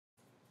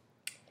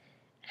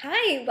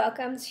Hi,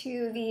 welcome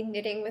to the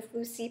Knitting with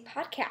Lucy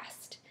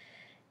podcast.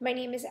 My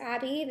name is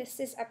Abby. This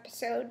is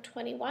episode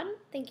 21.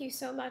 Thank you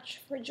so much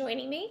for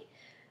joining me.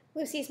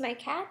 Lucy's my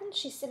cat, and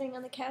she's sitting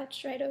on the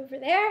couch right over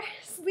there,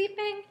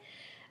 sleeping.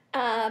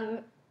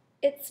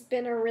 It's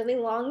been a really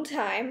long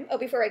time. Oh,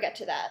 before I get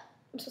to that,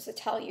 I'm supposed to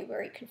tell you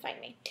where you can find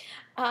me.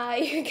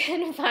 You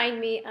can find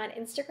me on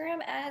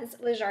Instagram as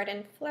Le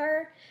Jardin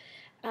Fleur.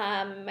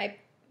 My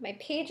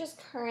page is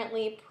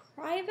currently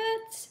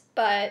private,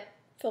 but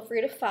feel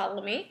free to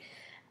follow me.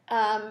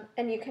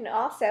 And you can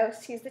also,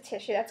 excuse the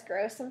tissue, that's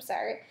gross, I'm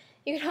sorry.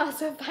 You can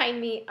also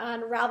find me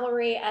on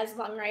Ravelry as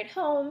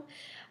LongRideHome.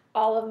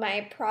 All of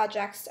my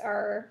projects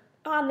are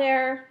on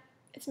there.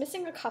 It's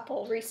missing a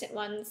couple recent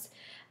ones,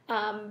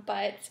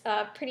 but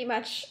pretty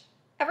much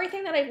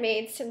everything that I've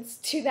made since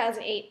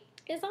 2008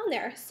 is on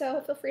there,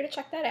 so feel free to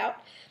check that out.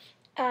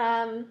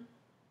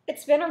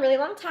 It's been a really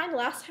long time. The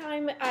last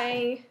time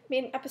I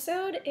made an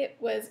episode, it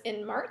was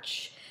in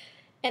March,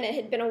 and it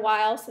had been a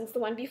while since the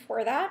one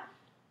before that.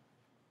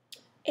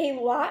 A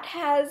lot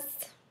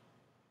has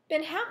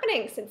been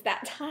happening since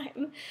that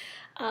time.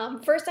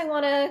 First, I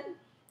want to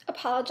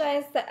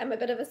apologize that I'm a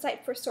bit of a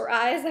sight for sore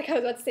eyes, like I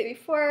was about to say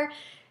before.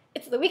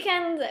 It's the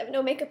weekend, I have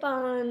no makeup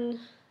on,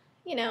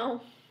 you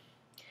know,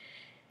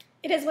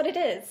 it is what it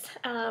is.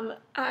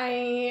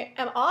 I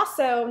am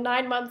also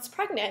 9 months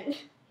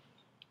pregnant,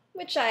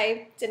 which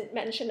I didn't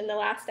mention in the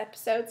last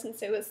episode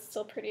since it was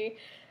still pretty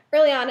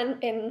early on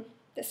in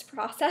this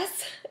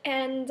process.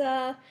 And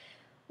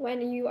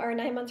when you are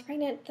 9 months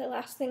pregnant, the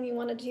last thing you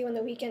want to do on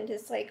the weekend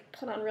is like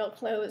put on real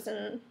clothes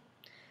and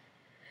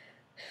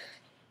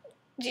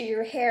do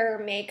your hair or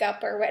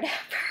makeup or whatever.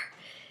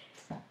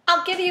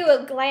 I'll give you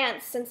a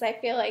glance since I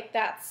feel like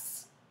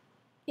that's,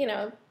 you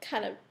know,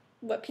 kind of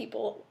what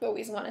people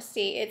always want to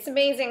see. It's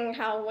amazing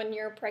how when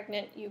you're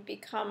pregnant you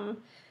become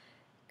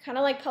kind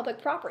of like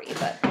public property,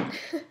 but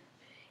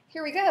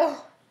here we go.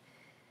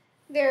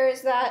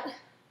 There's that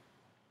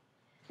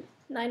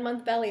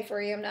 9-month belly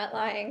for you, I'm not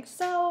lying.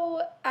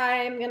 So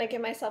I'm gonna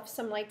give myself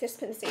some like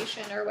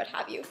dispensation or what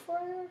have you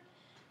for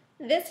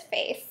this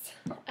face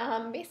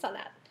based on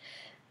that.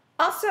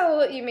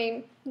 Also, you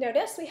may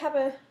notice we have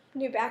a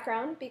new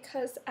background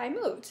because I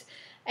moved.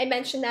 I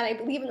mentioned that I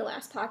believe in the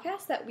last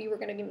podcast that we were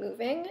going to be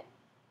moving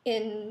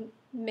in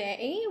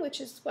May,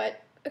 which is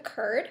what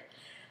occurred.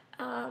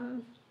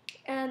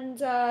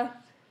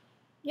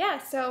 Yeah,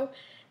 so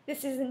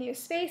this is a new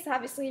space.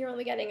 Obviously, you're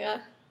only getting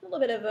a little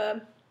bit of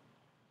a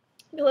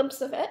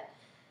glimpse of it.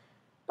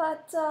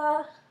 But,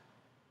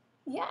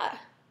 yeah,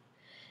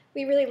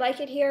 we really like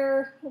it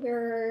here.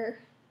 We're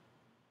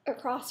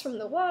across from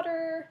the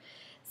water,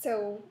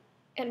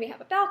 and we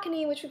have a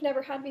balcony, which we've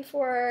never had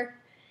before.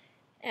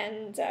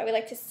 And we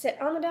like to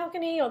sit on the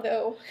balcony,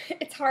 although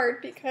it's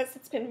hard because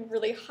it's been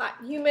really hot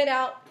and humid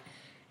out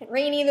and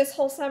rainy this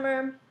whole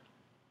summer.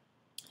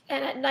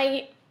 And at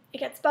night, it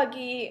gets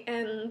buggy,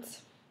 and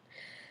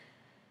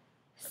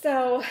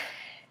so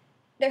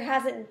there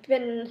hasn't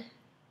been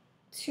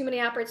too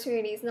many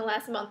opportunities in the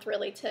last month,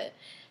 really, to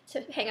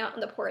hang out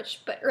on the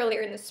porch. But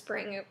earlier in the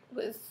spring,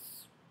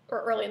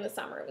 or early in the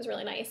summer, it was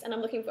really nice. And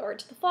I'm looking forward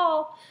to the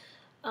fall,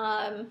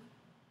 to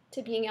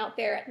being out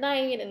there at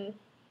night and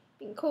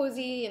being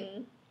cozy,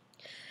 and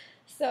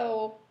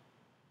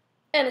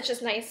it's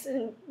just nice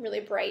and really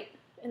bright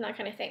and that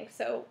kind of thing.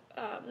 So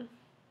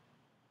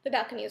the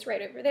balcony is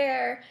right over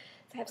there.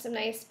 So I have some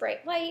nice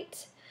bright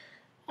light,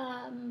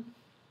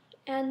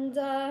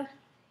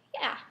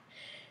 yeah.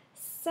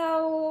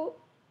 So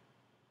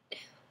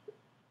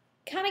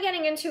kind of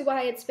getting into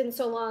why it's been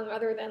so long,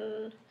 other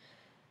than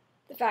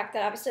the fact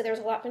that obviously there's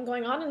a lot been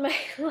going on in my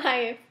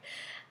life.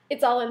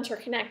 It's all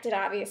interconnected,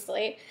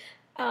 obviously.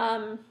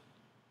 I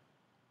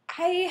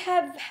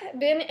have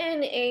been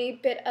in a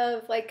bit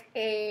of like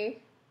a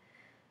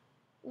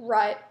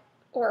rut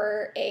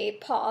or a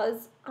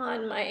pause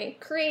on my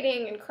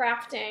creating and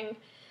crafting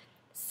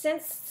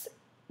since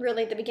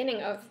really the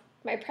beginning of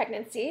my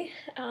pregnancy.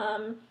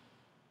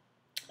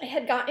 I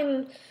had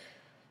gotten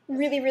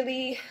really,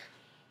 really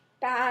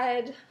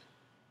bad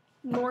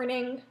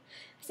morning.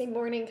 I say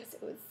morning because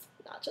it was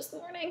not just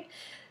morning.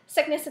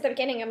 Sickness at the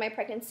beginning of my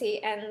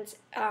pregnancy, and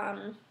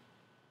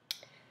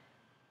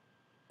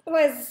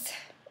was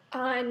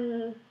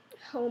on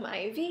home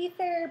IV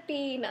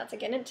therapy, not to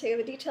get into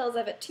the details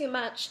of it too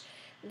much,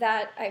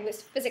 that I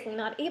was physically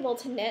not able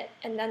to knit,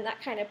 and then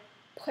that kind of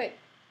put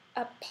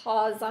a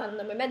pause on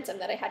the momentum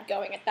that I had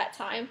going at that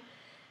time.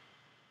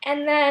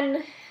 And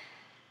then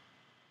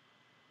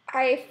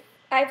I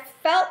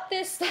felt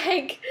this,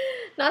 like,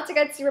 not to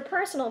get super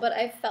personal, but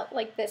I felt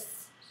like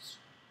this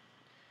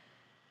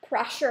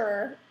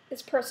pressure,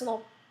 this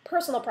personal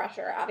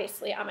pressure,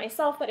 obviously, on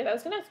myself, that if I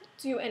was going to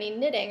do any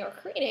knitting or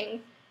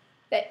creating,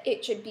 that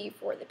it should be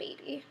for the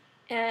baby.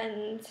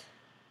 And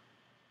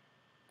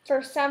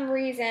for some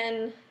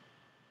reason,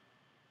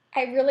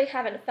 I really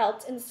haven't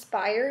felt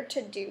inspired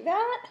to do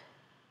that,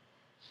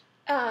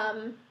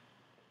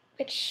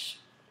 which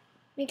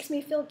makes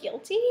me feel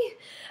guilty.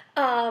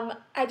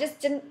 I just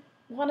didn't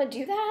want to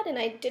do that, and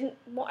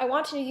I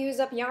wanted to use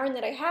up yarn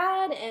that I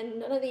had, and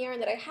none of the yarn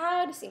that I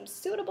had seemed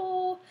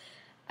suitable.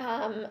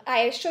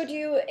 I showed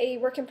you a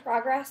work in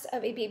progress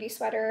of a baby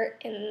sweater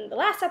in the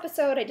last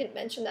episode. I didn't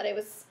mention that it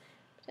was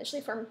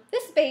potentially from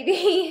this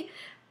baby,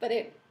 but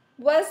it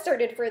was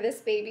started for this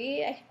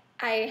baby.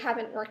 I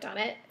haven't worked on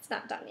it. It's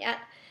not done yet.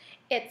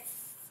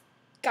 It's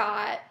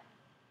got,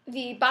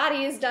 the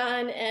body is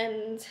done,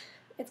 and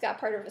it's got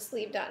part of a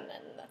sleeve done,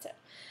 and that's it.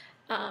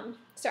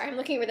 Sorry, I'm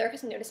looking over there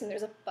because I'm noticing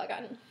there's a bug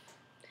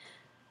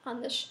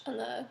on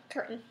the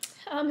curtain.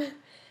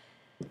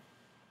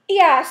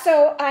 Yeah,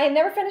 so I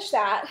never finished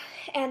that,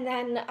 and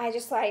then I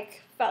just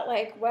like felt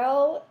like,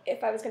 well,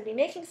 if I was going to be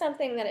making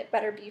something, then it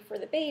better be for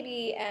the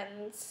baby,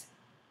 and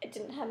I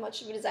didn't have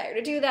much of a desire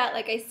to do that,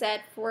 like I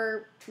said,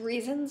 for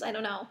reasons, I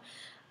don't know.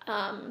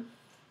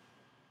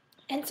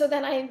 And so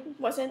then I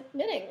wasn't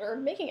knitting or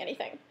making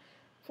anything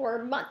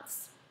for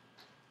months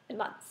and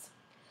months.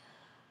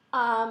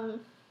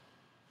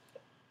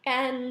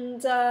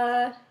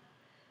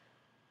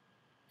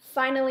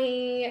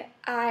 Finally,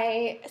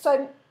 I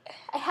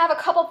have a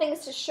couple things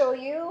to show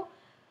you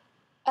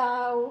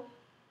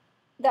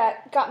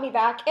that got me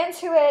back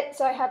into it.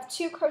 So I have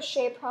 2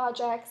 crochet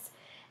projects,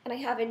 and I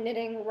have a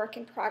knitting work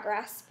in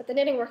progress. But the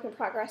knitting work in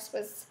progress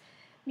was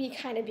me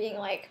kind of being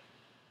like,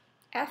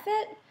 F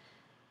it.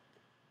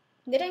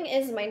 Knitting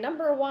is my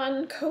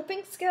 #1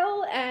 coping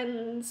skill,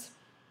 and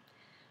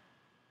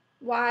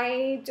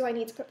why do I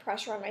need to put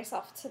pressure on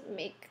myself to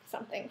make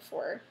something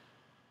for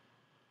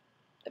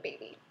the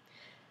baby?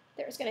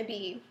 There's going to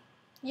be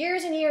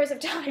years and years of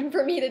time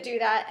for me to do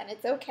that, and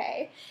it's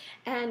okay.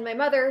 And my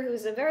mother,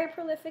 who's a very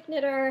prolific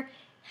knitter,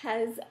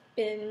 has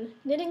been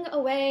knitting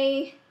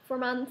away for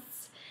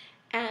months,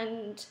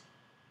 and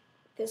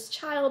this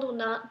child will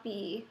not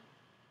be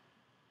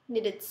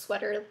knitted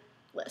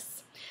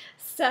sweaterless.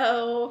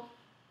 So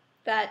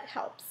that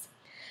helps.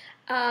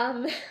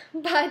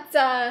 But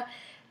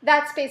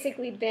that's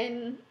basically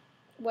been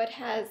what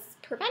has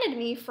prevented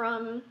me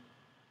from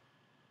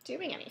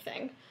doing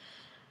anything.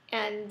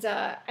 And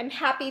I'm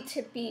happy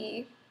to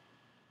be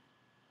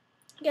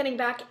getting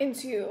back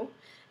into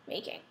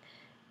making,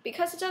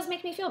 because it does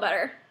make me feel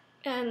better.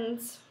 And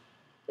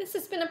this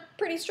has been a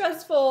pretty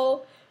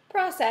stressful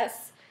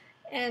process,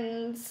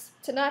 and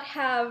to not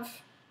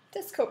have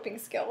this coping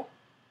skill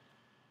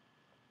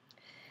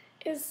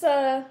is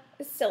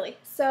silly.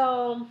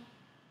 So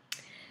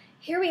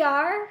here we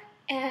are,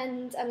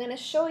 and I'm going to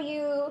show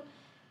you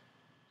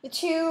the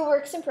 2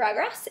 works in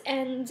progress,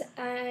 and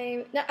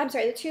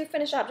the 2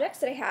 finished objects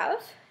that I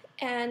have,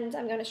 and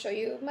I'm going to show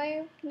you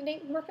my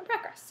knitting work in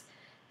progress.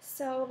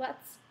 So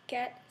let's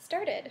get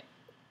started.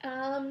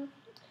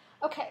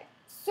 Okay,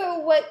 so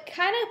what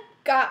kind of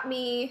got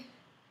me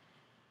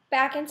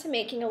back into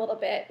making a little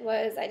bit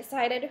was I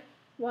decided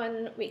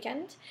one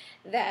weekend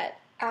that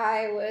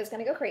I was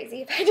going to go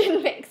crazy if I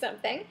didn't make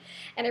something,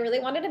 and I really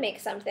wanted to make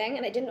something,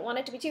 and I didn't want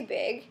it to be too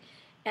big,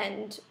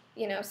 and,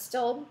 you know,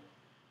 still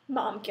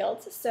mom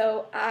guilt,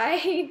 so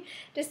I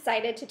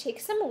decided to take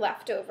some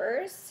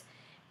leftovers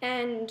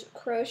and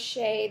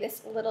crochet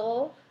this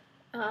little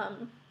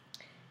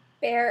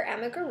bear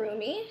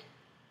amigurumi,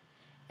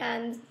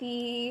 and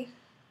the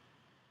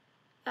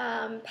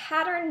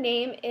pattern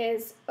name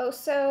is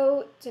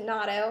Oso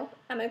Donato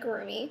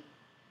Amigurumi,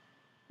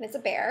 and it's a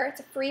bear.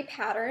 It's a free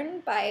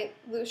pattern by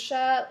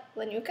Lucia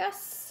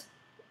Lanukas,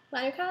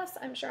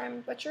 I'm sure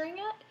I'm butchering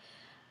it.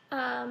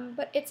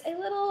 But it's a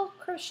little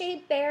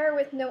crocheted bear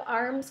with no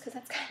arms, because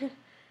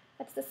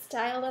that's the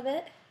style of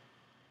it.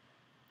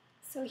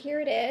 So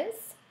here it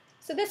is.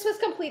 So this was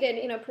completed,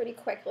 you know, pretty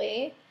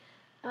quickly,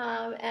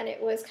 and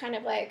it was kind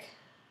of like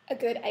a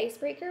good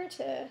icebreaker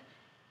to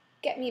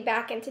get me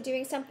back into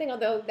doing something,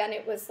 although then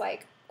it was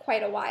like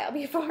quite a while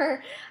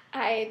before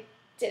I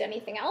did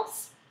anything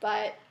else,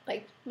 but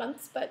like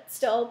months, but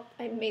still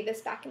I made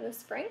this back in the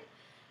spring.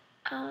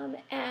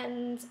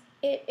 And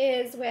it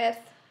is with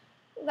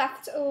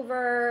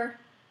leftover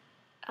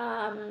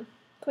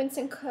Quince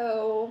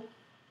Co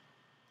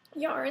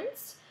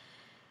yarns.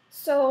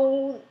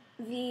 So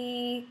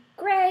the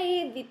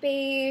gray, the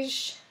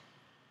beige,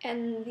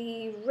 and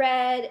the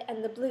red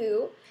and the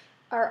blue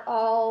are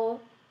all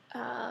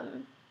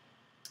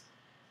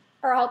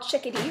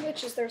chickadee,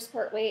 which is their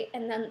sport weight,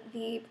 and then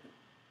the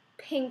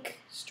pink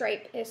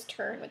stripe is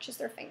tern, which is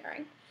their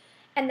fingering.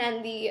 And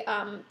then the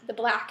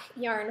black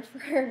yarn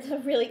for the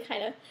really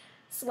kind of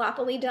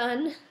sloppily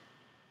done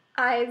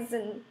eyes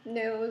and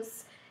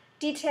nose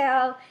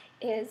detail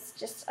is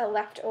just a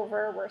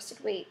leftover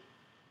worsted weight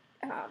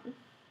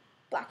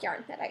black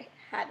yarn that I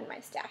had in my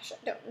stash.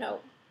 I don't know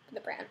the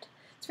brand.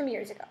 It's from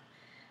years ago.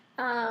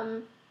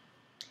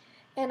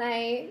 And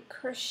I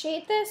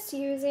crocheted this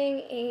using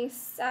a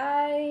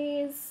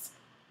size,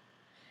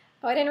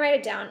 oh, I didn't write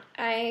it down.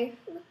 I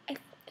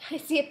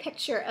see a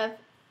picture of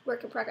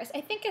work in progress.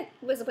 I think it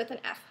was with an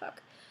F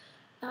hook.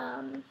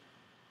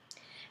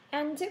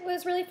 And it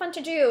was really fun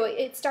to do.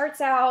 It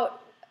starts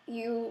out,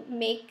 you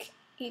make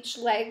each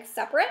leg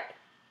separate,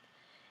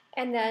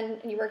 and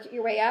then you work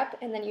your way up,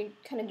 and then you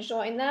kind of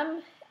join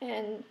them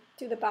and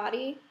do the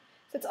body.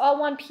 So it's all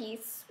one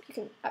piece. You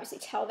can obviously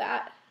tell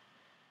that.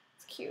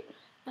 It's cute.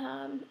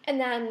 And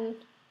then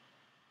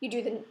you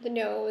do the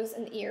nose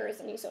and the ears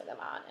and you sew them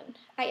on. And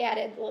I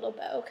added the little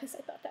bow because I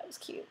thought that was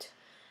cute.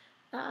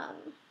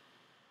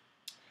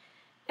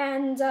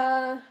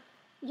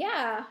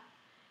 Yeah,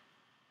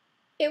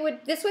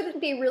 this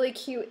would be really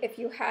cute if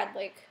you had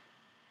like,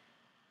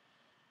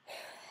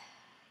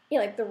 you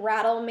know, like the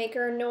rattle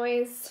maker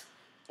noise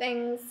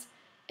things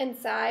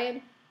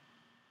inside,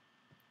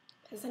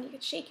 because then you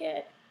could shake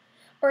it.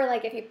 Or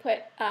like if you put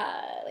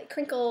like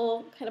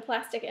crinkle kind of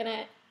plastic in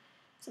it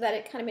so that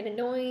it kind of made a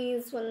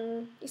noise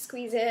when you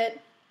squeeze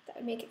it. That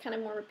would make it kind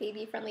of more of a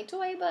baby-friendly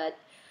toy, but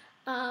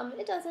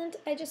it doesn't.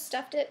 I just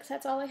stuffed it because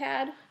that's all I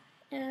had.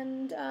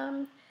 And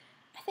I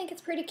think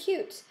it's pretty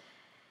cute.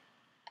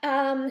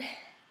 I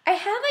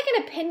have like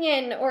an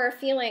opinion or a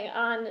feeling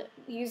on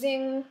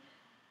using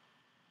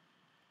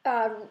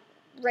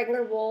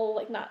regular wool,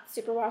 like not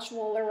superwash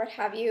wool or what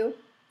have you,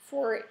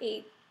 for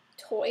a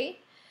toy.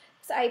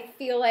 So I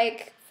feel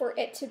like for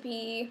it to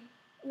be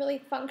really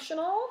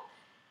functional,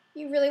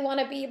 you really want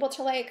to be able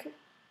to like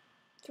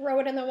throw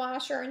it in the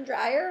washer and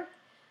dryer.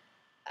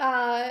 So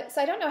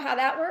I don't know how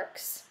that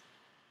works,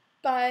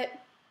 but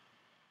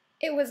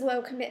it was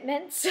low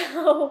commitment,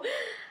 so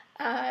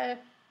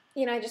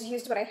you know, I just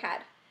used what I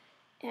had,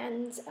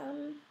 and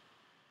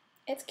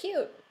it's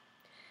cute.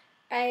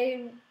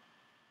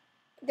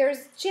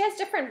 She has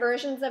different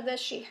versions of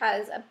this. She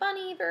has a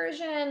bunny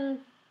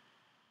version.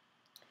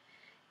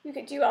 You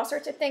could do all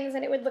sorts of things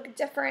and it would look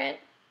different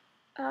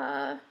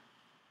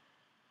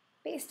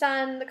based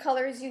on the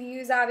colors you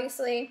use,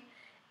 obviously.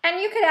 And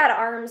you could add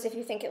arms if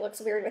you think it looks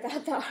weird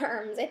without the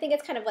arms. I think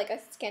it's kind of like a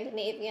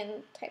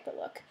Scandinavian type of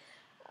look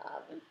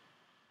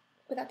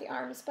without the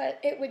arms, but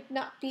it would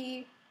not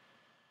be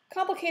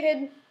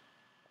complicated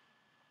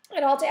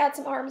at all to add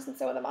some arms and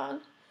sew them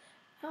on.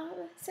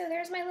 So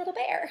there's my little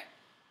bear.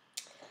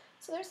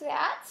 So there's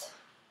that.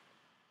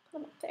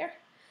 Put them up there.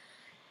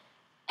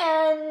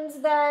 And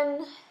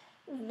then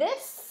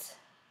this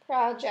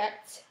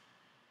project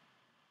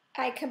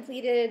I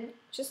completed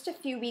just a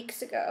few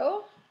weeks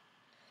ago.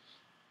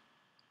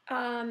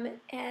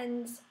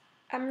 And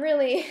I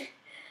really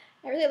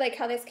like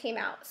how this came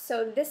out.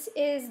 So this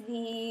is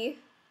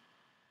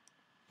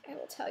I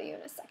will tell you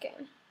in a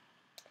second.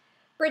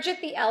 Bridget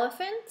the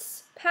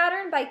Elephant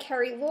pattern by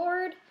Kerry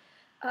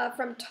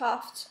from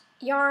Toft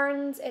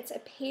Yarns. It's a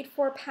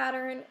paid-for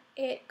pattern.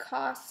 It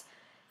costs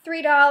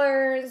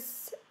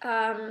 $3.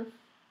 I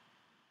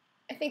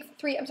think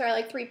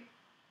like 3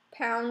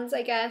 pounds,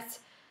 I guess,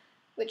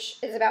 which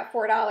is about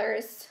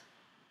 $4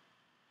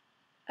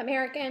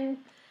 American.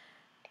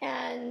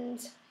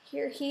 And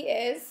here he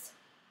is.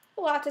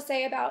 A lot to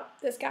say about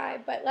this guy,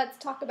 but let's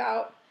talk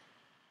about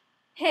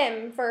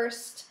him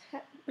first,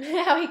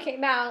 how he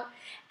came out,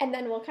 and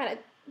then we'll kind of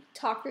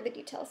talk through the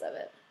details of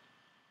it.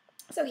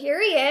 So here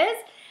he is.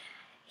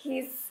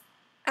 He's,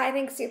 I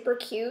think, super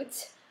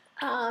cute.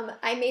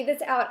 I made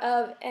this out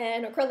of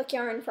an acrylic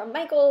yarn from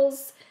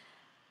Michaels.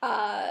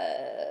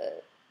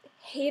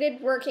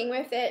 Hated working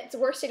with it. It's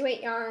worsted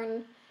weight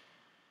yarn.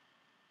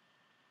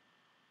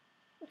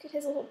 Look at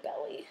his little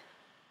belly.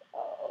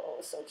 Oh,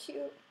 so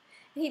cute.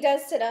 He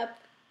does sit up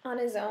on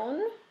his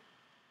own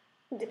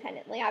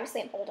independently.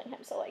 Obviously, I'm holding him,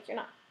 so like you're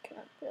not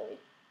gonna really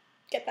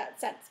get that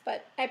sense,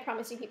 but I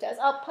promise you he does.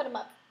 I'll put him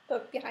up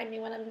behind me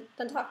when I'm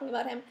done talking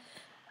about him.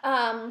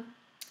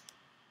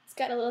 He's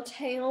got a little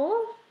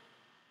tail.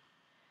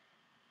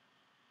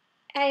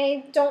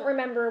 I don't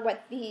remember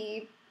what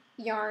the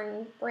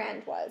yarn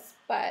brand was,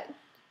 but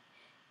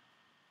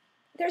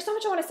there's so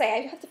much I want to say.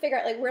 I have to figure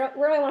out like where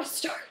do I want to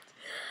start.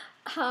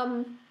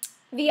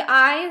 The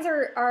eyes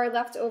are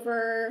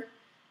leftover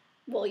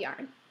wool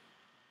yarn.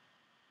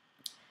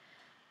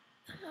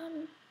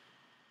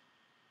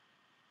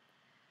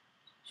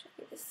 Show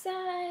you the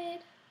side,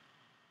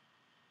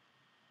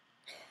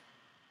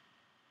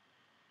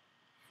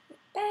 the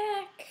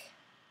back,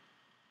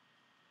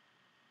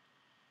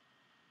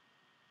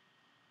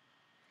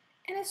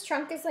 and his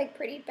trunk is like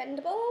pretty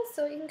bendable,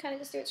 so you can kind of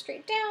just do it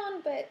straight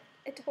down, but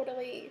it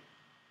totally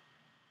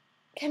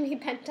can be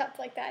bent up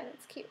like that, and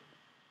it's cute.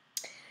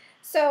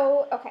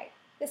 So, okay,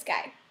 this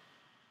guy.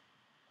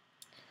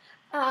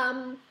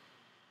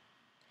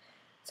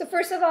 So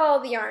first of all,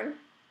 the yarn.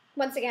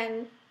 Once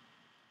again,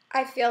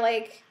 I feel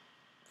like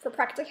for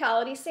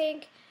practicality's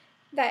sake,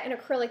 that an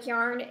acrylic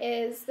yarn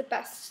is the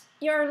best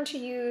yarn to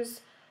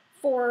use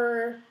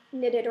for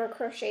knitted or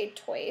crocheted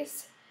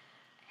toys.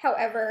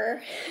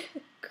 However,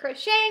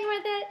 crocheting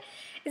with it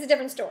is a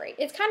different story.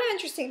 It's kind of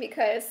interesting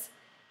because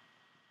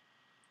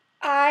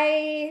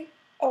I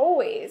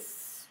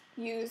always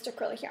used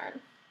acrylic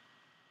yarn.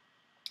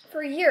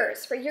 For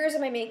years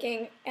of my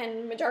making,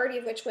 and majority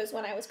of which was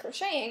when I was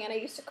crocheting, and I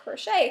used to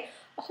crochet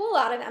a whole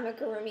lot of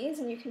amigurumis,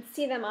 and you can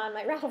see them on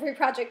my Ravelry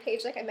project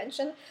page, like I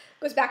mentioned.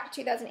 It goes back to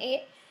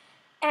 2008,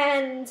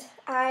 and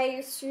I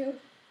used to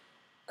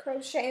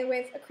crochet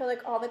with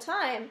acrylic all the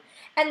time,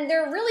 and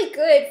they're really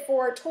good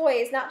for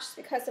toys, not just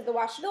because of the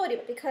washability,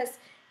 but because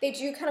they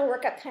do kind of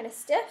work up kind of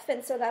stiff,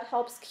 and so that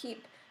helps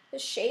keep the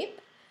shape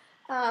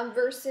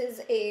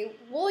versus a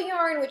wool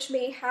yarn, which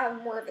may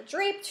have more of a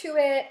drape to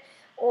it,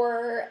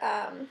 or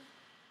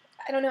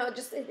I don't know,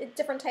 just a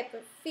different type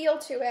of feel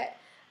to it.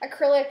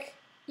 Acrylic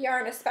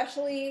yarn,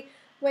 especially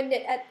when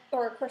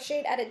or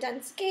crocheted at a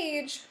dense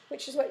gauge,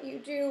 which is what you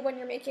do when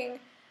you're making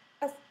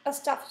a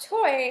stuffed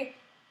toy,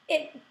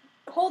 it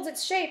holds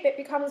its shape. It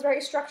becomes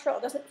very structural.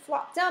 It doesn't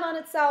flop down on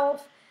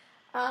itself.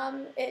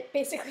 It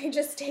basically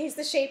just stays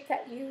the shape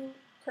that you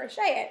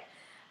crochet it.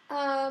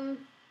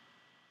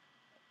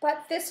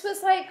 But this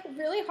was like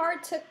really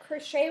hard to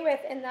crochet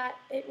with in that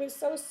it was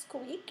so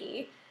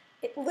squeaky.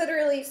 It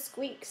literally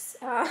squeaks.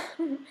 I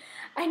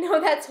know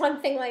that's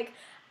one thing, like,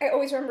 I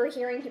always remember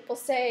hearing people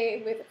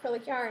say with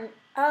acrylic yarn,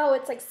 oh,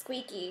 it's like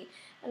squeaky.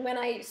 And when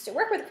I used to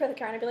work with acrylic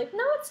yarn, I'd be like,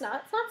 no, it's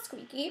not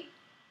squeaky.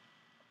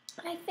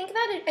 I think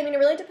that it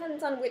really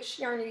depends on which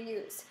yarn you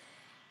use.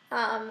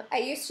 I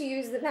used to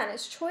use the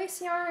Vanna's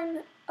Choice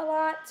yarn a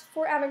lot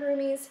for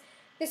amigurumis.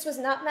 This was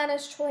not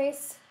Vanna's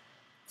Choice,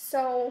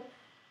 so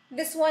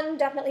this one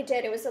definitely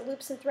did. It was a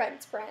Loops and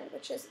Threads brand,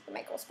 which is the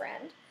Michaels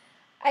brand.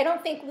 I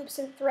don't think Loops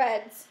and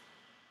Threads,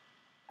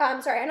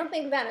 I don't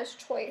think Vanna's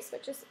Choice,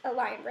 which is a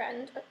line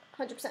brand,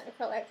 100%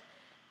 acrylic,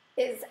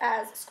 is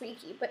as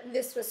squeaky, but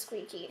this was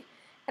squeaky.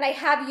 And I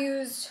have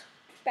used,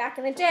 back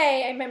in the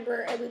day, I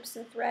remember a Loops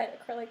and Thread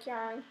acrylic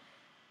yarn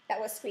that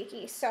was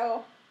squeaky,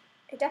 so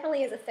it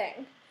definitely is a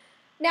thing.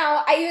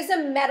 Now, I use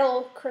a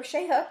metal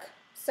crochet hook,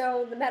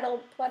 so the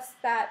metal plus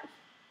that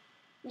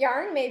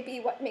yarn may be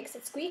what makes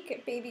it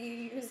squeak. Maybe you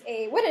use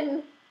a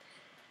wooden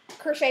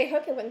crochet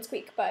hook, it wouldn't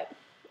squeak, but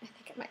I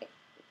think it might.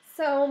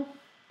 So,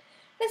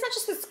 it's not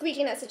just the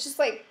squeakiness, it's just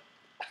like,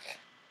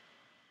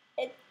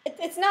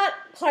 it's not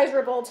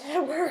pleasurable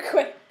to work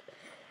with.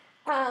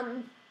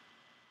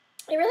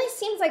 It really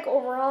seems like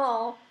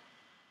overall,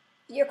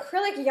 the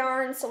acrylic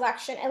yarn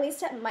selection, at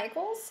least at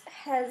Michaels,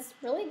 has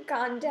really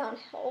gone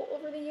downhill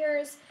over the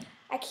years.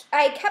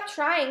 I kept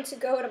trying to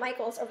go to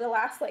Michaels over the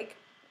last, like,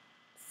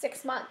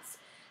 6 months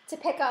to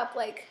pick up,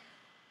 like,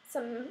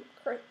 some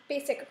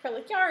basic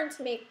acrylic yarn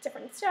to make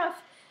different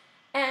stuff,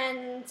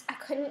 and I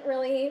couldn't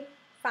really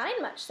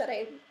find much that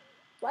I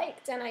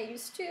liked, and I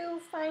used to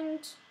find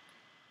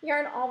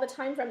yarn all the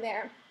time from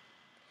there.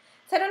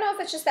 So I don't know if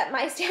it's just that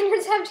my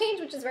standards have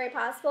changed, which is very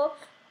possible,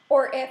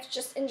 or if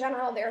just in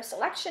general their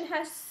selection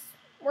has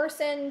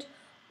worsened,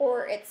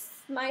 or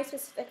it's my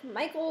specific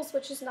Michaels,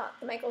 which is not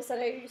the Michaels that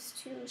I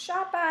used to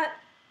shop at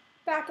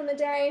back in the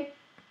day.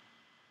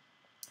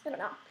 I don't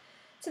know.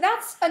 So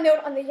that's a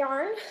note on the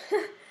yarn.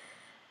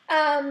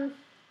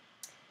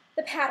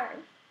 The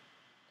pattern.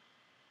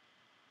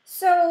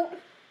 So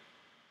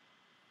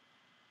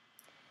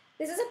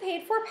this is a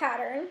paid-for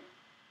pattern,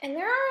 and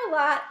there are a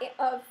lot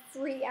of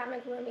free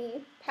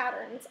amigurumi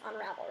patterns on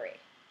Ravelry.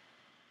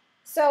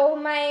 So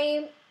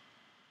and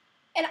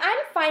I'm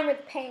fine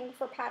with paying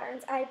for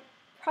patterns.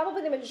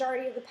 Probably the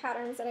majority of the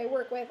patterns that I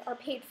work with are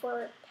paid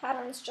for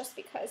patterns just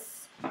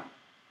because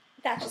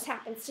that just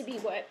happens to be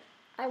what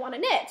I want to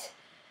knit.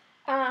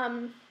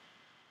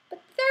 But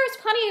there's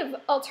plenty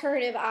of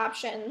alternative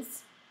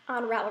options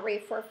on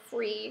Ravelry for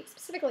free,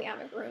 specifically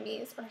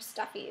amigurumis or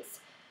stuffies.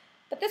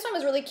 But this one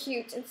was really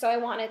cute, and so I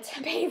wanted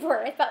to pay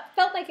for it. I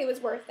felt like it was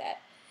worth it.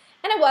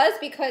 And it was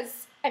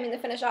because, the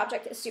finished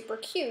object is super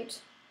cute.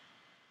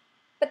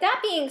 But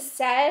that being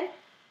said,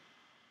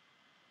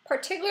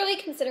 particularly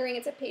considering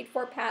it's a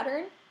paid-for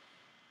pattern,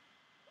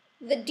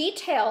 the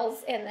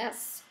details in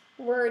this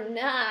were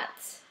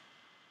not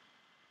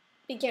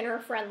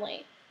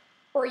beginner-friendly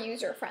or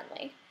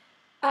user-friendly.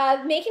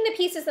 Making the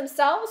pieces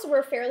themselves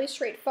were fairly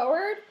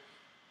straightforward,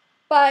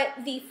 but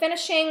the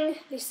finishing,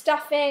 the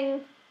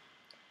stuffing,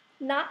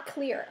 not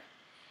clear.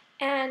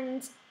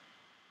 And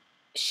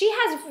she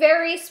has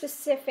very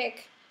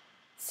specific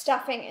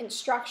stuffing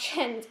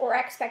instructions or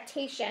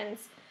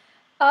expectations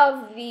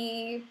of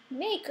the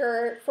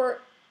maker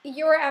for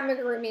your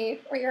amigurumi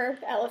or your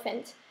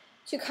elephant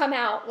to come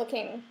out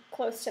looking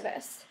close to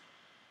this.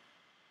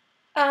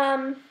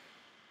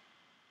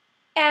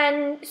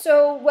 And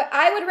so what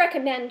I would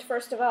recommend,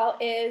 first of all,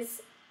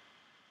 is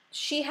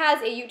she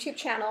has a YouTube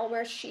channel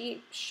where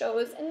she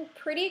shows in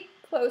pretty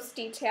close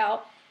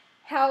detail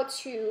how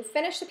to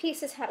finish the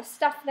pieces, how to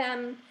stuff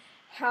them,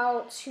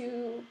 how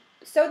to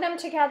sew them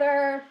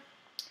together,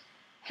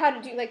 how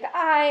to do like the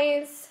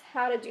eyes,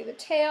 how to do the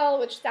tail,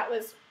 which that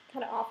was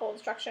kind of awful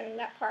instruction in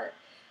that part.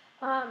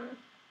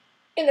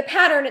 In the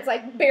pattern, it's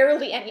like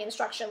barely any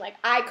instruction. Like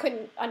I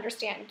couldn't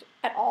understand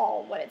at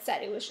all what it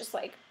said. It was just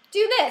like,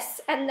 do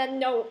this, and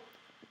then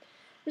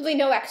really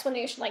no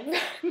explanation, like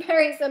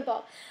very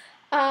simple.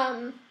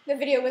 The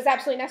video was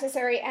absolutely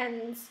necessary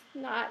and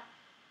not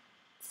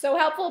so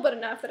helpful, but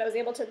enough that I was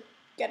able to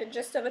get a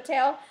gist of a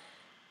tale.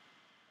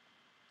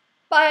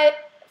 But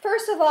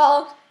first of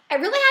all, I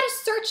really had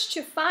to search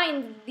to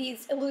find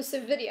these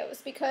elusive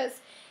videos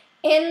because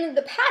in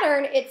the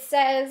pattern it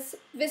says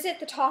visit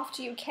the Toft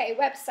UK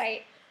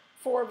website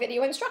for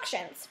video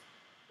instructions.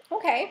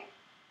 Okay,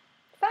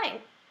 fine.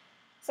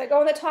 So I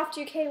go on the Toft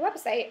UK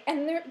website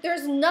and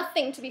there's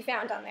nothing to be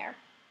found on there.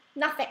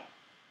 Nothing.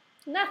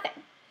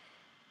 Nothing.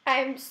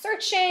 I'm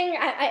searching,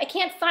 I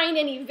can't find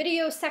any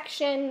video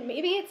section.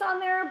 Maybe it's on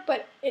there,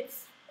 but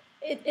it's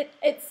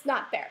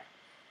not there.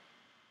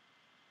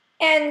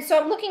 And so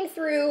I'm looking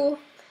through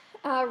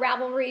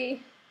Ravelry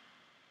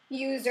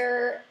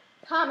user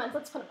comments.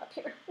 Let's put them up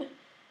here.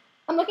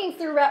 I'm looking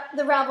through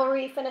the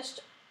Ravelry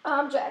finished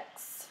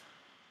objects,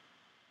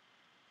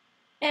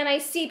 and I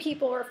see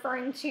people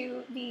referring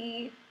to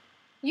the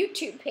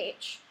YouTube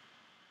page.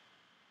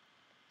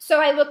 So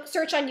I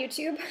search on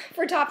YouTube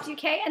for Topped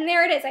UK, and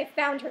there it is. I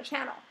found her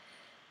channel.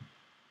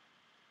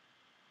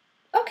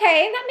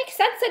 Okay, that makes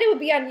sense that it would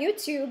be on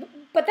YouTube,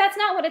 but that's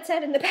not what it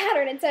said in the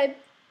pattern. It said,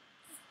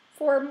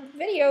 for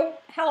video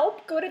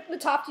help, go to the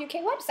Topped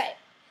UK website.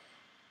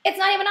 It's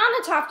not even on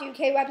the Topped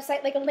UK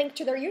website, like a link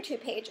to their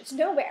YouTube page. It's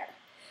nowhere.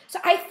 So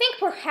I think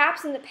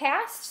perhaps in the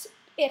past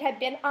it had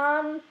been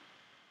on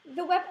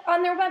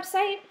their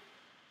website,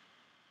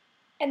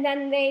 and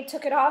then they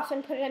took it off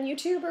and put it on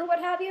YouTube or what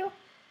have you.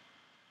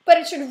 But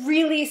it should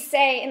really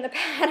say in the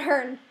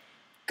pattern,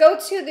 go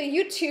to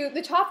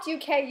the Topped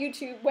UK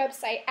YouTube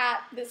website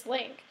at this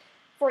link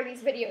for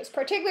these videos,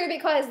 particularly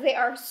because they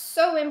are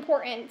so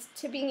important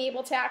to being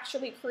able to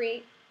actually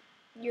create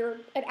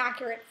an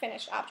accurate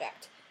finished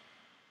object.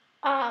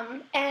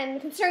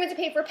 And considering it's a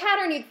paper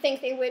pattern, you'd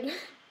think they would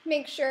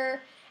make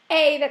sure,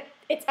 A, that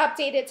it's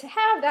updated to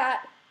have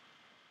that,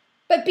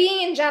 but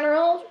B, in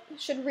general,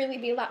 should really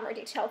be a lot more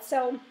detailed.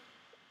 So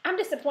I'm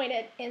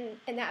disappointed in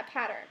that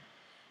pattern.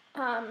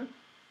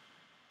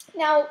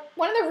 Now,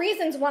 one of the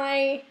reasons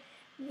why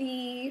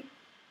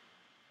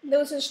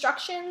those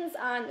instructions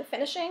on the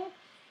finishing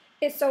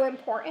is so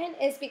important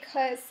is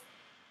because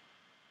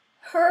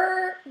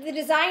the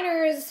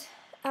designer,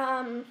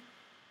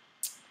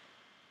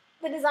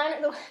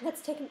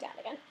 let's take him down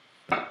again.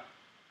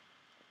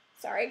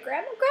 Sorry,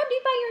 grab me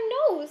by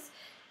your nose.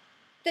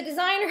 The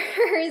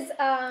designer's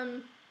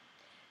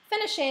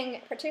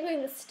finishing,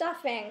 particularly the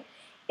stuffing,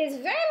 is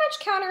very much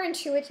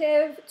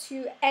counterintuitive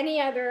to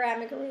any other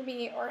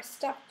amigurumi or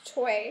stuffed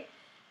toy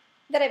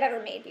that I've ever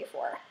made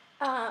before.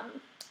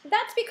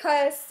 That's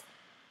because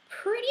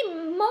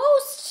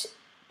most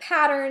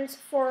patterns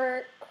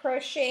for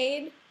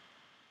crocheted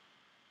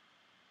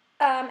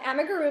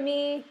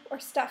amigurumi or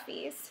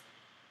stuffies,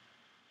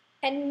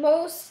 and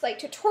most like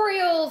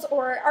tutorials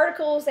or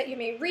articles that you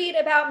may read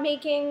about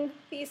making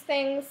these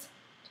things,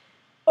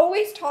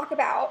 always talk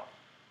about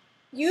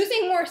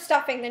using more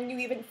stuffing than you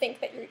even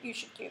think that you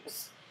should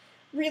use.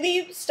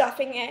 Really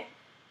stuffing it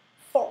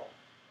full,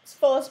 as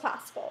full as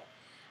possible,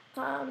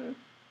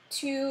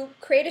 to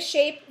create a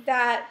shape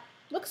that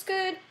looks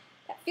good,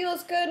 that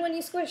feels good when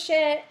you squish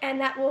it,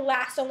 and that will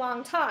last a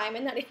long time.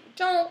 And that if you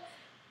don't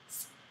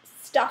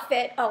stuff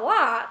it a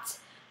lot,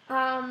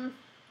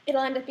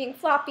 it'll end up being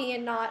floppy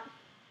and not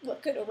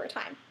look good over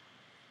time.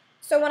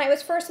 So when I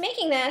was first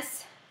making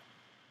this,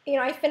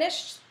 I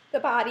finished the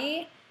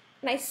body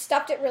and I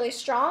stuffed it really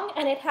strong,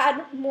 and it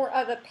had more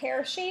of a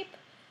pear shape.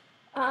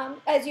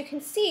 As you can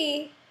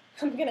see,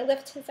 I'm going to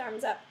lift his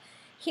arms up.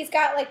 He's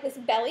got like this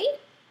belly,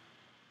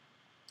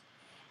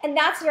 and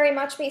that's very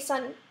much based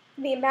on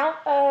the amount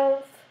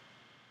of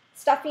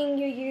stuffing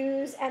you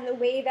use and the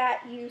way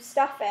that you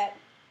stuff it.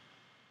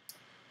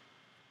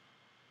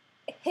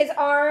 His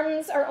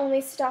arms are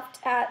only stuffed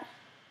at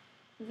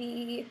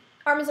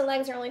arms and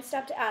legs are only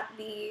stuffed at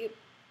the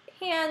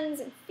hands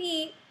and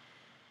feet.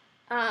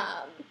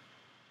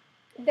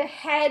 The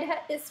head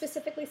is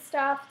specifically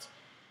stuffed.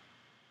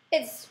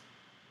 It's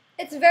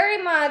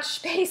very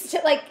much based,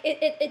 like,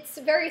 it's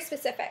very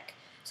specific,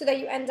 so that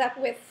you end up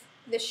with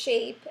the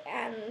shape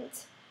and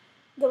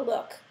the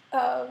look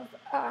of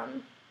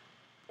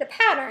the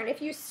pattern.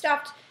 If you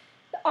stuffed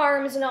the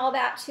arms and all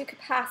that to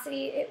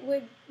capacity, it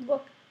would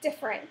look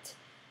different.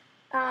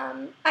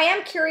 I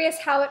am curious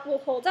how it will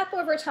hold up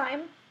over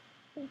time,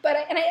 but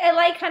I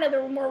like kind of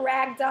the more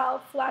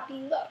ragdoll,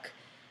 floppy look.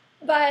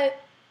 But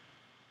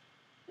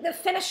the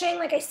finishing,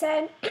 like I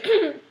said,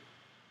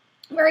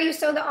 where you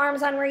sew the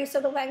arms on, where you sew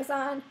the legs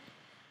on,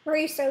 where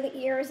you sew the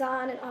ears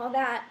on, and all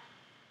that,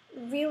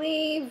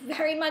 really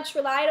very much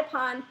relied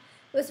upon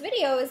those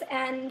videos.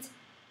 And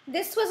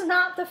this was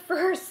not the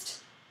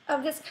first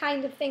of this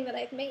kind of thing that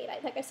I've made.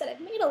 Like I said,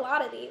 I've made a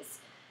lot of these.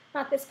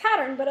 Not this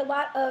pattern, but a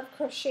lot of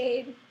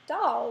crocheted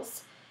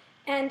dolls.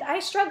 And I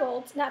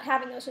struggled not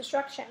having those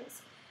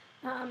instructions.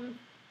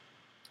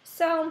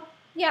 So,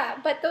 yeah,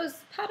 but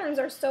those patterns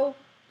are so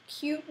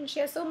cute, and she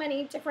has so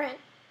many different,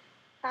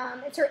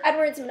 it's her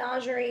Edward's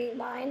Menagerie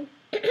line.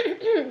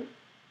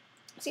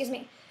 Excuse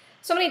me.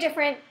 So many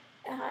different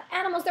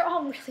animals. They're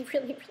all really,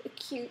 really, really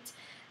cute.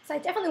 So I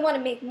definitely want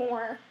to make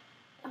more.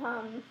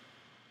 And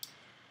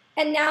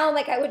now,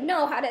 like, I would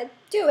know how to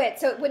do it,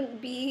 so it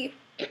wouldn't be,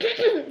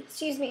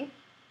 excuse me,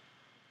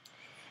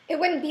 it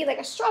wouldn't be like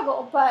a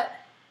struggle. But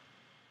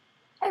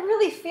I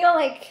really feel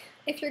like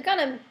if you're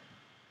gonna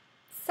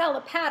sell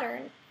a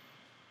pattern,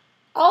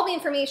 all the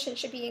information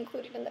should be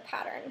included in the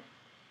pattern.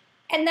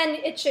 And then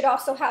it should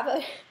also have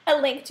a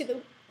link to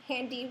the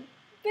handy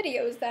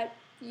videos that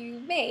you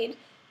made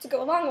to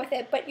go along with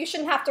it, but you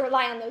shouldn't have to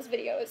rely on those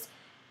videos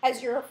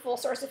as your full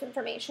source of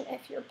information.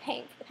 If you're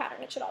paying for the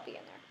pattern, it should all be in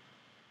there.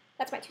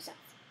 That's my 2 cents.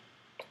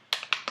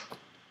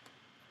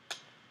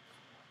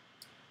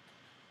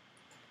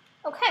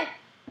 Okay.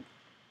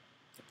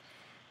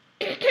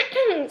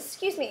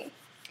 Excuse me.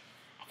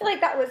 I feel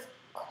like that was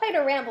quite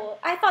a ramble.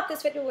 I thought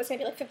this video was going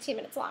to be like 15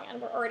 minutes long,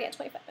 and we're already at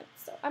 25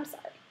 minutes, so I'm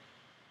sorry.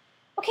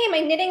 Okay, my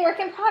knitting work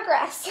in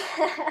progress.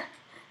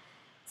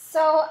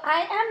 So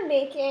I am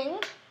making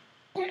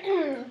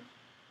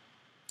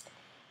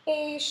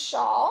a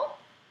shawl.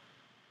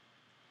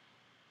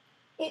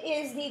 It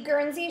is the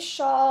Guernsey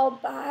shawl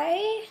by,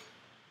 I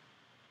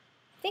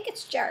think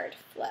it's Jared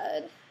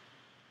Flood.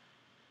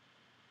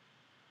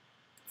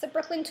 It's a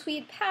Brooklyn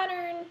tweed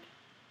pattern.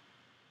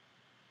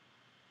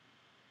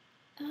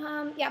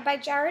 Yeah, by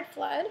Jared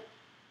Flood.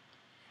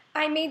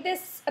 I made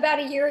this about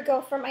a year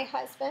ago for my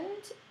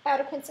husband out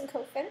of Quince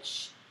Co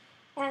Finch,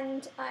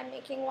 and I'm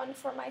making one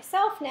for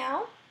myself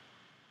now.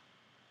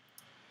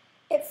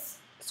 It's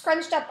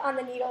scrunched up on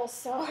the needle,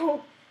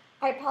 so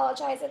I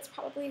apologize. It's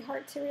probably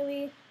hard to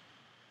really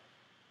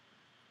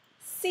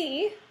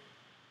see,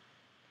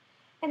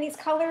 and these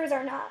colors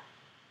are not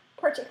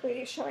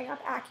particularly showing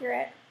up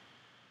accurate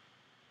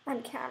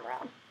on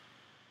camera.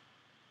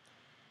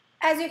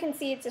 As you can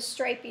see, it's a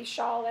stripy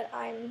shawl that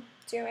I'm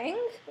doing,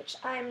 which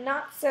I'm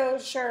not so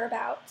sure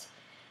about.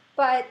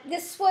 But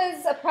this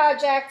was a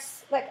project,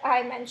 like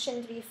I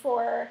mentioned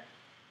before,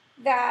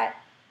 that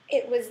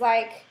it was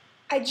like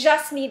I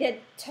just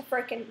needed to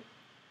frickin'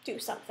 do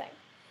something.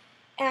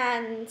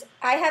 And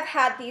I have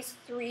had these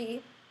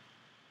 3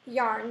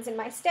 yarns in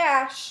my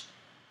stash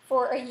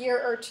for a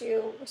year or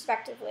 2,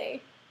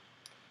 respectively.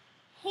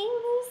 Hey,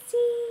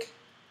 Lucy.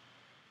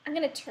 I'm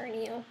going to turn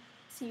you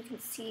so you can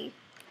see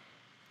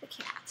the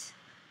cat.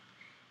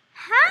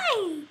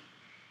 Hi!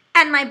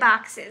 And my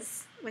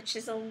boxes, which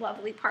is a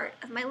lovely part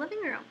of my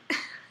living room. Hey,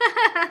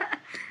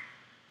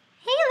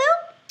 Lou!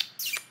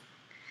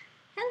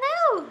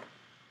 Hello!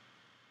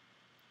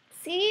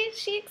 See,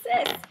 she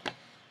exists.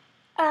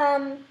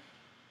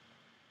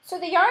 So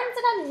the yarns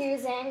that I'm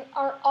using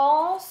are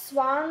all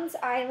Swans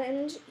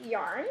Island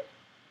yarn,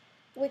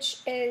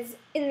 which is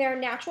in their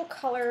Natural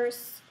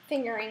Colors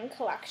fingering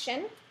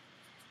collection,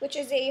 which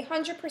is a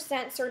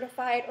 100%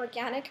 certified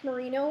organic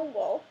merino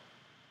wool.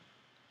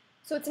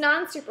 So it's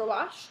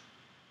non-superwash.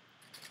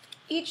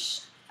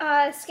 Each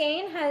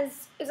skein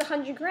is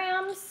 100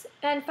 grams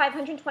and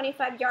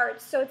 525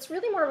 yards, so it's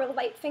really more of a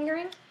light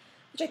fingering,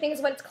 which I think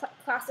is what it's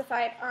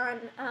classified on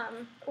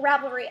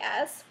Ravelry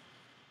as.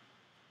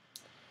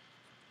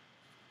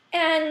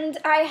 And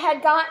I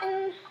had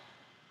gotten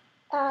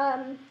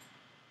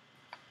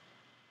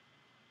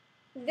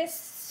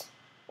this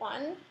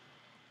one,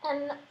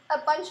 and a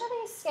bunch of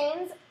these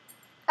skeins,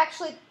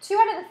 actually 2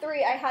 out of the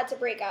 3 I had to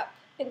break up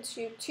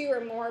into 2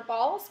 or more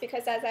balls,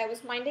 because as I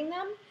was winding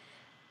them,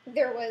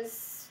 there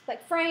was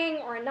like fraying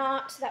or a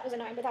knot, so that was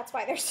annoying, but that's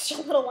why there's such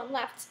a little one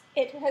left.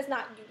 It has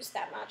not used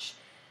that much.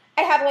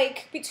 I have,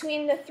 like,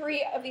 between the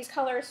 3 of these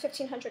colors,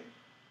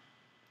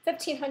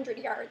 1,500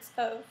 yards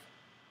of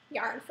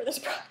yarn for this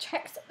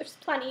project, so there's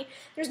plenty.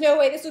 There's no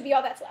way this would be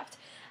all that's left.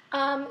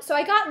 So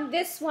I got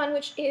this one,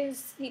 which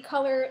is the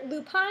color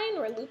Lupine,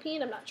 or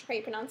Lupine, I'm not sure how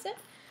you pronounce it.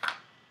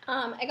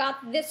 I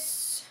got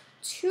this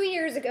 2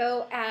 years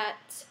ago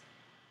at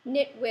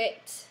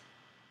Knitwit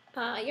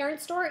yarn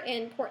store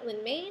in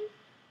Portland, Maine.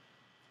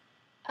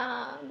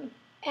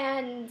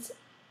 And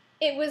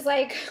it was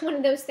like one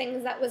of those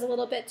things that was a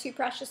little bit too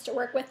precious to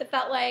work with, it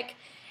felt like,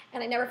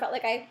 and I never felt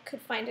like I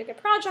could find a good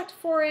project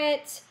for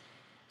it.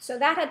 So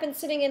that had been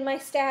sitting in my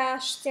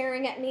stash,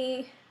 staring at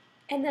me.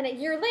 And then a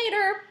year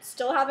later,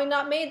 still having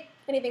not made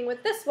anything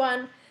with this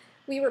one,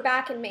 we were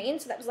back in Maine,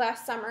 so that was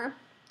last summer.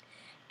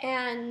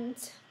 And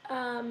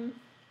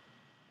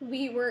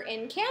we were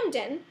in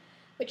Camden,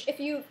 which if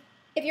you're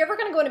ever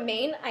going to go to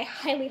Maine, I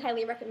highly,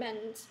 highly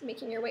recommend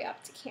making your way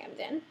up to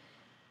Camden.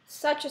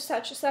 Such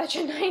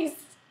a nice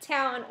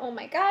town, oh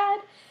my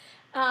god.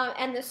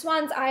 And the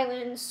Swans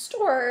Island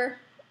store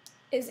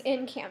is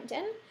in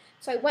Camden.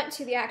 So I went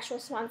to the actual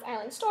Swans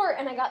Island store,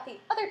 and I got the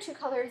other 2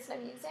 colors that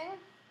I'm using.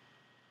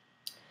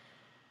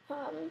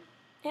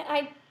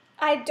 And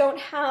I don't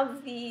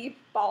have the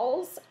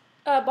ball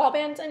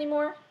bands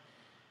anymore.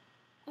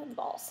 The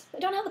balls. I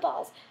don't have the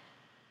balls.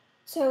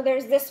 So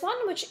there's this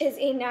one, which is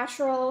a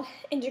natural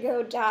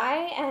indigo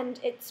dye, and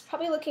it's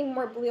probably looking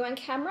more blue on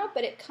camera,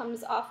 but it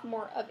comes off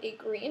more of a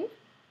green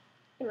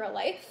in real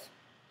life.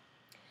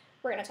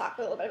 We're going to talk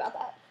a little bit about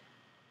that.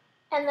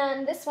 And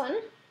then this one,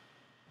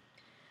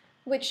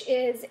 which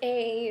is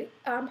a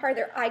part of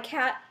their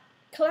iCat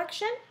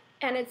collection,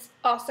 and it's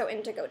also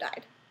indigo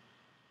dyed.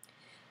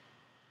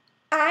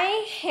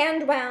 I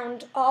hand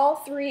wound all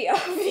 3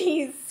 of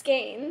these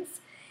skeins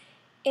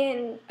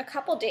in a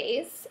couple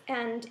days,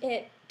 and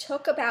it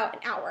took about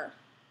an hour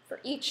for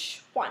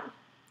each one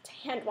to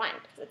hand wind,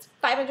 because it's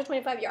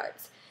 525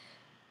 yards.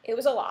 It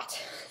was a lot,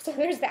 so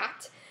there's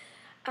that.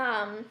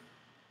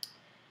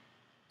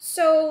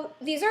 So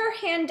these are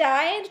hand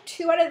dyed,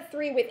 2 out of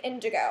 3 with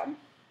indigo.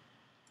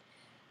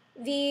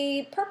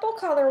 The purple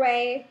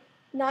colorway,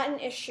 not an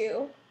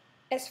issue.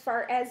 as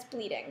far as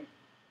bleeding.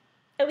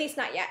 At least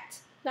not yet,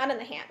 not in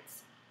the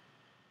hands.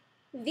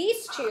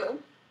 These two,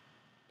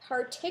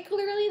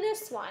 particularly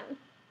this one,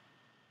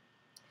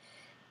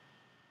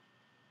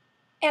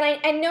 and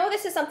I know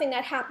this is something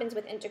that happens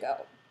with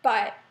indigo,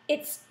 but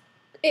it's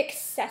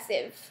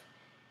excessive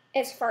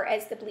as far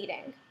as the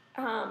bleeding.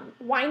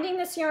 Winding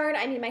this yarn,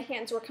 I mean, my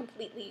hands were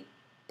completely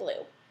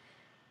blue.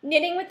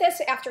 Knitting with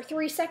this, after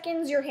 3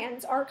 seconds, your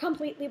hands are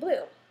completely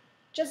blue.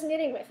 Just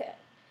knitting with it.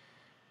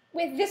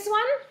 With this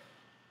one,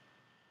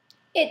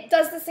 it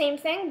does the same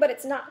thing, but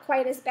it's not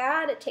quite as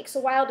bad. It takes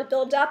a while to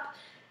build up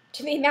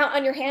to the amount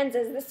on your hands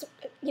as this,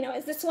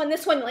 as this one.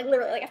 This one, like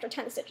literally, like after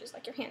 10 stitches,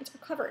 like your hands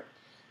are covered.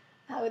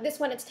 With this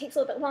one, it takes a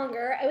little bit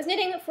longer. I was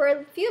knitting for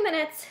a few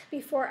minutes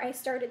before I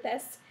started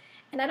this,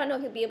 and I don't know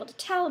if you'll be able to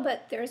tell,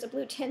 but there's a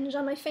blue tinge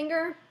on my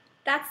finger.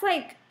 That's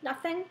like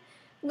nothing.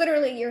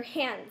 Literally, your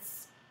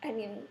hands, I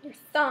mean, your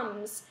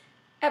thumbs,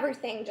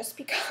 everything just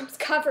becomes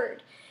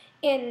covered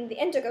in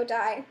the indigo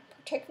dye,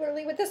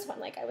 particularly with this one,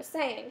 like I was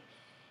saying.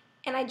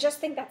 And I just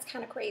think that's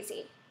kind of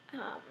crazy.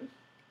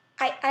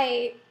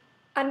 I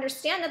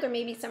understand that there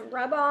may be some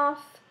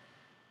rub-off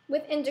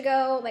with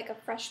indigo, like a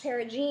fresh pair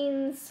of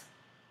jeans,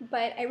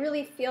 but I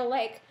really feel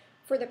like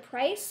for the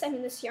price, I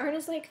mean, this yarn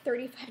is like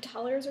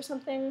 $35 or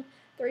something,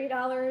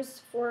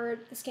 $30 for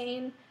the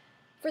skein.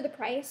 For the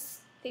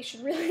price, they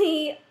should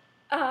really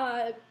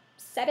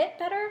set it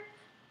better.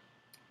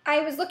 I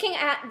was looking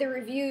at the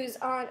reviews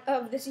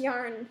of this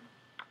yarn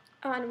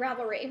on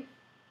Ravelry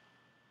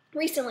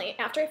recently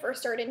after I first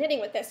started knitting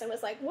with this and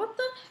was like, what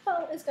the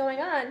hell is going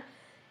on?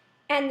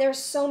 And there's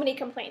so many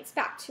complaints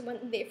back to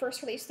when they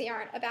first released the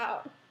yarn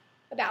about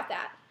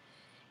that.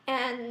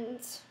 And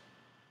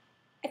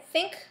I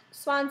think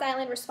Swans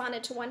Island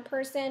responded to one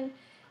person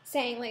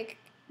saying, like,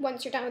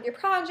 once you're done with your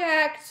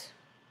project,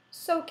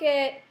 soak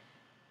it.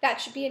 That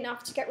should be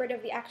enough to get rid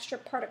of the extra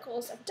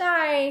particles of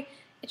dye.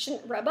 It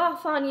shouldn't rub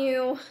off on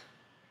you.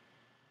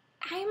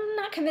 I'm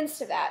not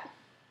convinced of that.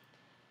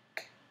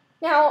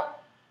 Now,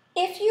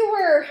 if you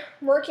were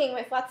working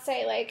with, let's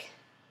say, like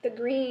the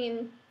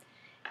green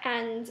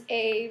and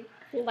a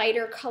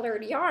lighter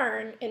colored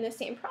yarn in the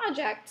same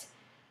project,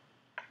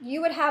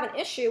 you would have an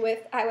issue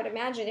with, I would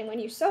imagine, and when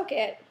you soak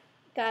it,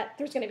 that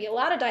there's going to be a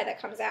lot of dye that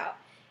comes out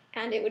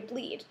and it would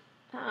bleed.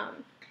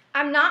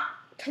 I'm not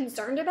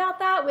concerned about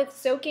that with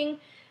soaking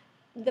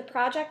the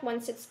project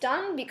once it's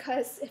done,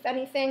 because if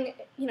anything,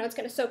 it's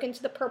going to soak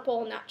into the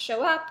purple and not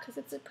show up because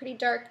it's a pretty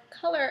dark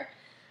color,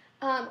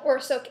 or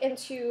soak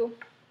into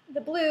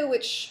the blue,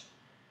 which,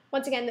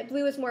 once again, the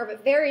blue is more of a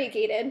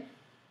variegated.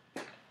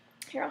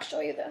 Here, I'll show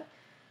you the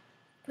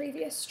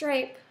previous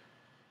stripe.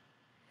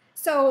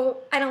 So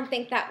I don't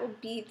think that would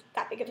be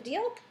that big of a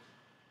deal.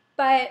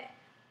 But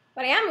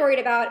what I am worried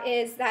about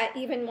is that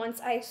even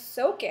once I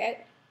soak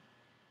it,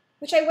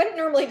 which I wouldn't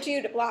normally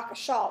do to block a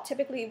shawl.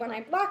 Typically, when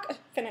I block a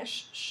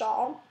finished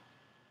shawl,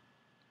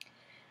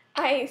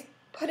 I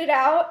put it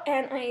out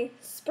and I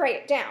spray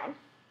it down.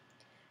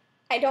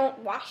 I don't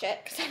wash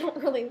it because I don't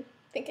really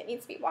think it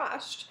needs to be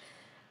washed.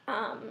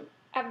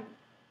 I've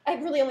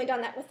really only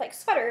done that with like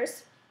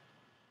sweaters,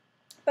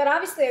 but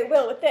obviously I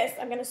will with this.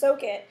 I'm going to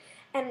soak it,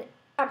 and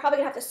I'm probably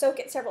going to have to soak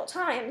it several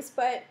times,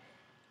 but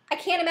I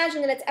can't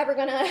imagine that it's ever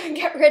going to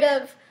get rid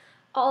of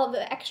all of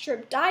the extra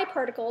dye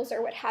particles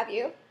or what have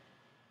you.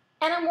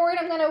 And I'm worried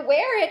I'm going to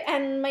wear it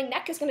and my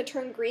neck is going to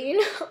turn green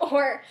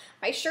or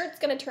my shirt's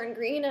going to turn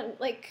green, and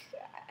like,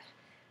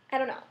 I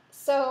don't know.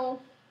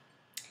 So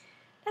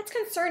that's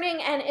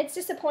concerning, and it's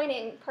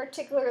disappointing,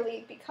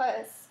 particularly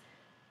because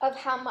of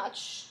how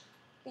much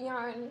the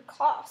yarn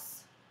costs.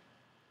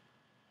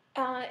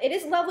 It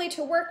is lovely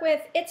to work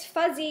with. It's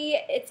fuzzy.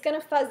 It's going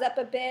to fuzz up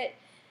a bit.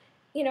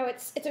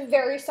 It's a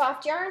very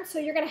soft yarn, so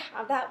you're going to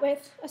have that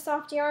with a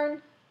soft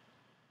yarn.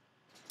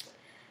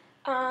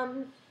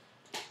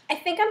 I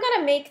think I'm going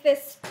to make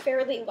this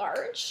fairly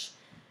large.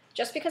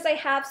 Just because I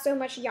have so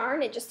much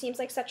yarn, it just seems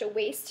like such a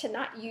waste to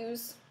not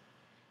use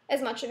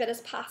as much of it as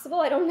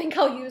possible. I don't think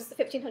I'll use the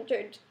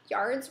 1,500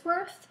 yards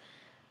worth,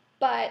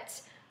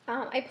 but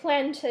I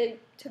plan to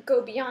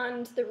go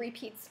beyond the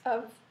repeats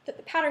of that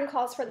the pattern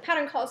calls for. The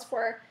pattern calls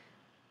for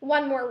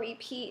one more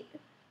repeat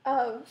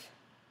of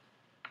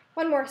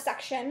one more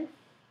section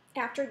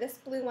after this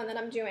blue one that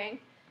I'm doing,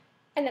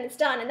 and then it's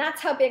done. And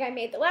that's how big I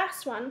made the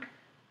last one.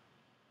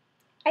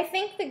 I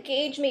think the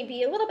gauge may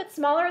be a little bit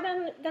smaller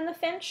than the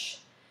Finch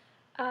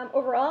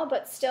overall,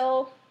 but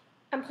still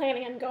I'm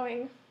planning on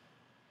going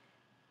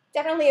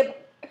definitely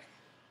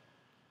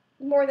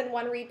more than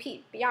one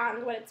repeat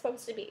beyond what it's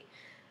supposed to be.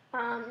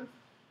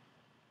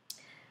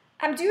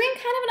 I'm doing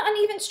kind of an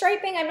uneven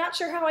striping. I'm not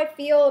sure how I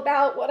feel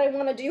about what I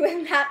want to do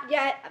in that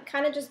yet. I'm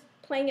kind of just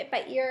playing it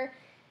by ear.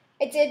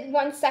 I did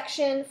one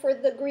section for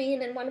the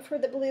green and one for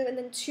the blue and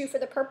then 2 for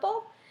the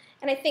purple.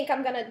 And I think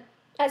I'm going to,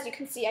 as you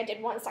can see, I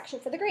did one section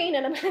for the green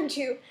and I'm going to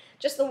do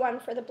just the one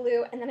for the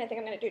blue, and then I think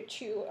I'm going to do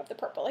 2 of the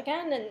purple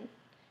again and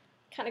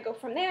kind of go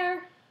from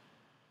there.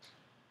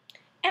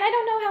 And I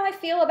don't know how I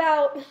feel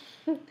about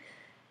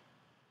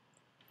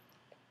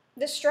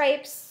the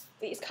stripes,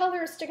 these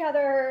colors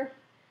together.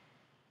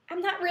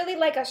 I'm not really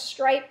like a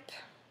stripe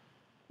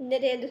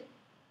knitted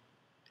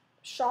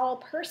shawl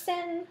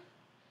person.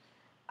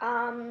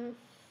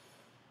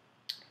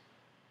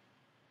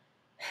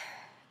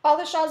 All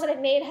the shawls that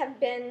I've made have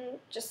been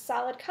just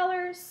solid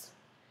colors.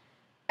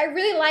 I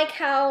really like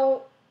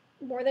how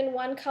more than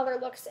one color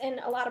looks in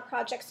a lot of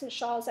projects and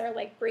shawls that are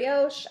like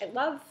brioche. I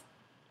love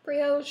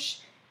brioche.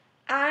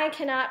 I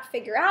cannot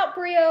figure out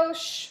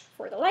brioche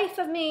for the life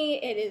of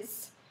me. It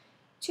is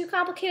too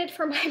complicated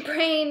for my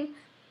brain.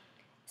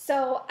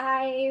 So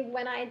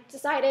when I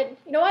decided,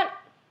 you know what,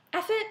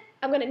 F it,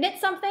 I'm going to knit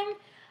something,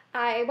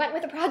 I went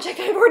with a project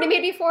I've already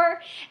made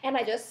before, and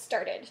I just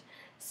started.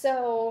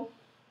 So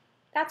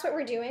that's what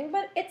we're doing,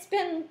 but it's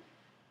been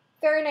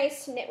very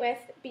nice to knit with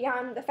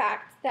beyond the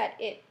fact that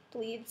it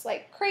bleeds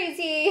like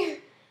crazy.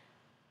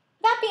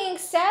 That being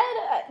said,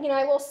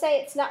 I will say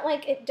it's not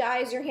like it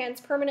dyes your hands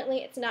permanently.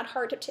 It's not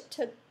hard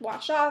to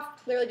wash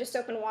off. Literally just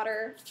soap and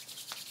water,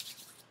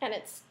 and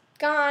it's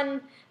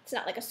gone. It's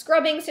not like a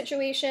scrubbing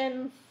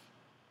situation.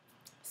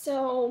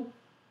 So,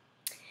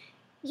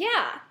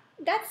 yeah,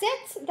 that's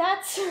it.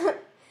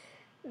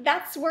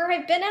 That's where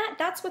I've been at.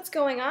 That's what's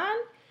going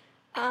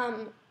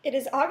on. It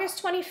is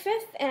August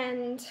 25th,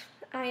 and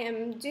I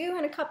am due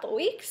in a couple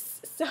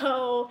weeks,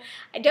 so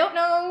I don't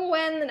know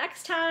when the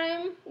next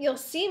time you'll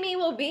see me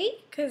will be,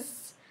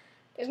 because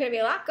there's going to be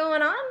a lot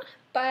going on,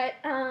 but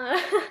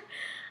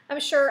I'm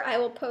sure I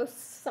will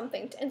post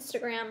something to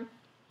Instagram,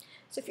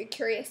 so if you're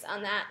curious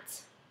on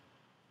that,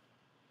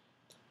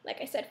 like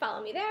I said,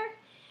 follow me there.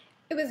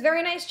 It was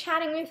very nice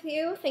chatting with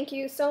you. Thank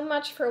you so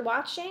much for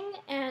watching,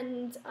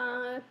 and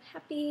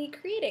happy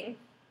creating.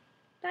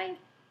 Bye.